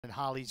And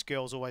Harley's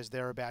Girl's always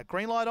thereabout.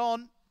 Green light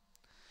on.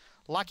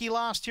 Lucky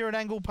last year at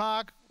Angle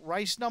Park.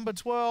 Race number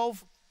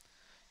 12.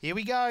 Here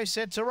we go.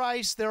 Set to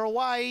race. They're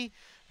away.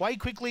 Way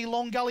quickly,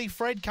 Long Gully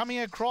Fred coming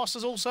across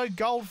is also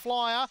Gold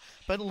Flyer,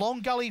 but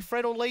Long Gully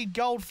Fred will lead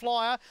Gold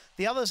Flyer.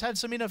 The others had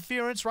some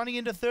interference. Running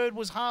into third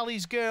was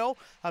Harley's Girl.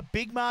 A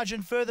big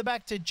margin further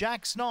back to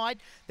Jack's Knight.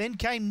 Then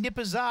came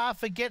Nippazar.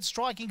 Forget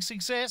Striking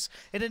Success.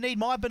 It'd need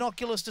my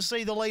binoculars to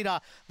see the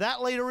leader.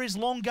 That leader is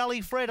Long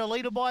Gully Fred, a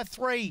leader by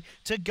 3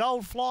 to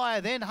Gold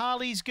Flyer. Then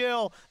Harley's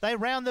Girl. They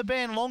round the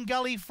bend. Long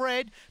Gully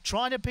Fred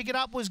trying to pick it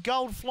up was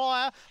Gold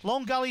Flyer.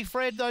 Long Gully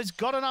Fred, those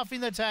got enough in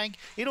the tank.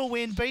 It'll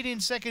win. Beat in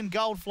second,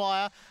 Gold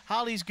Flyer.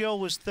 Harley's Girl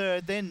was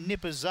third, then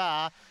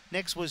Nippazar.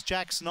 Next was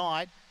Jack's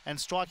Knight, and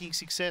Striking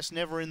Success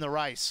never in the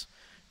race.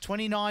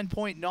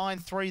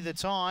 29.93 the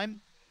time.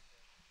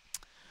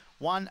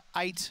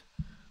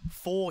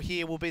 1.84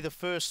 here will be the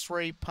first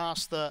 3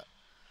 past the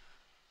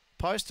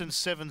post, and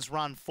 7's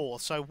run 4th.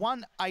 So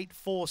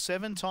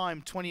 1.847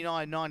 time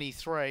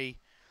 29.93.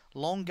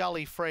 Long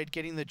Gully Fred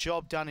getting the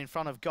job done in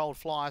front of Gold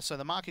Flyer, so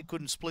the market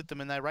couldn't split them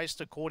and they raced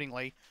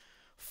accordingly.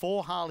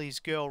 4 Harley's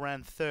Girl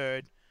ran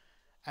third,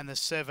 and the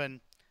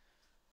 7